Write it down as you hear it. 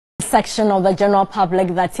Section of the general public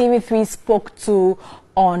that TV3 spoke to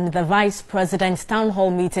on the Vice President's town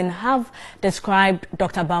hall meeting have described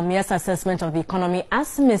Dr. Bawumia's assessment of the economy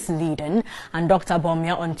as misleading, and Dr.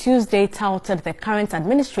 Bawumia on Tuesday touted the current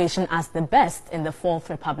administration as the best in the Fourth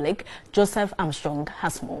Republic. Joseph Armstrong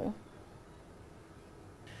has more.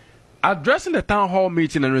 Addressing the town hall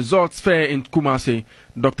meeting and results fair in Kumasi,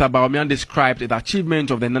 Dr. Bawumia described the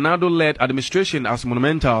achievement of the Nanado-led administration as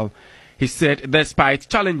monumental. He said despite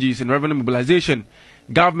challenges in revenue mobilization,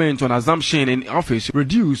 government on assumption in office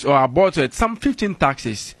reduced or aborted some 15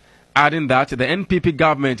 taxes, adding that the NPP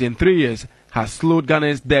government in 3 years has slowed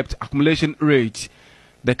Ghana's debt accumulation rate.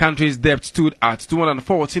 The country's debt stood at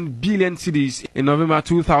 214 billion cedis in November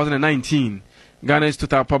 2019. Ghana's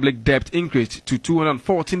total public debt increased to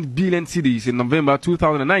 214 billion cedis in November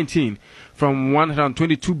 2019 from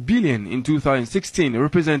 122 billion in 2016,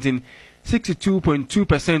 representing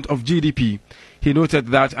 62.2% of GDP. He noted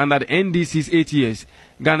that under the NDC's 8 years,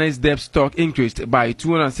 Ghana's debt stock increased by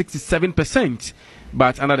 267%,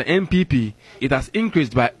 but under the NPP, it has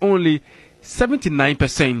increased by only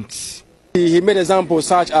 79%. He made examples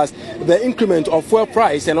such as the increment of fuel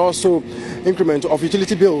price and also increment of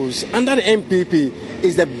utility bills. Under the NPP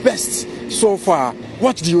is the best so far.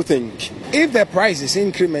 What do you think? If the price is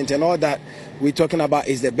increment and all that we're talking about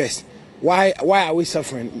is the best, why are we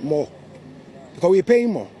suffering more? Because we're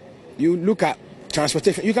paying more. You look at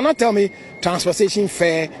transportation. You cannot tell me transportation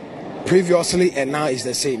fare previously and now is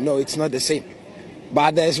the same. No, it's not the same.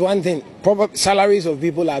 But there's one thing, salaries of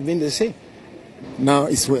people have been the same. Now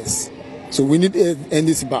it's worse. So we need to end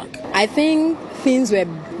this back. I think things were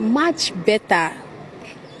much better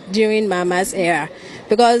during Mama's era,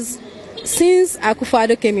 because since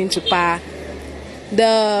Akufo-Addo came into power,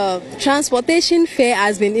 the transportation fare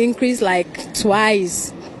has been increased like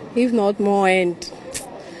twice, if not more, and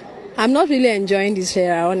I'm not really enjoying this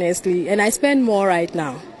era, honestly, and I spend more right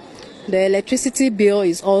now. The electricity bill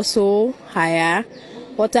is also higher,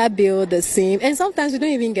 water bill the same, and sometimes we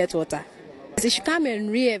don't even get water. They should come and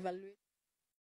re-evaluate.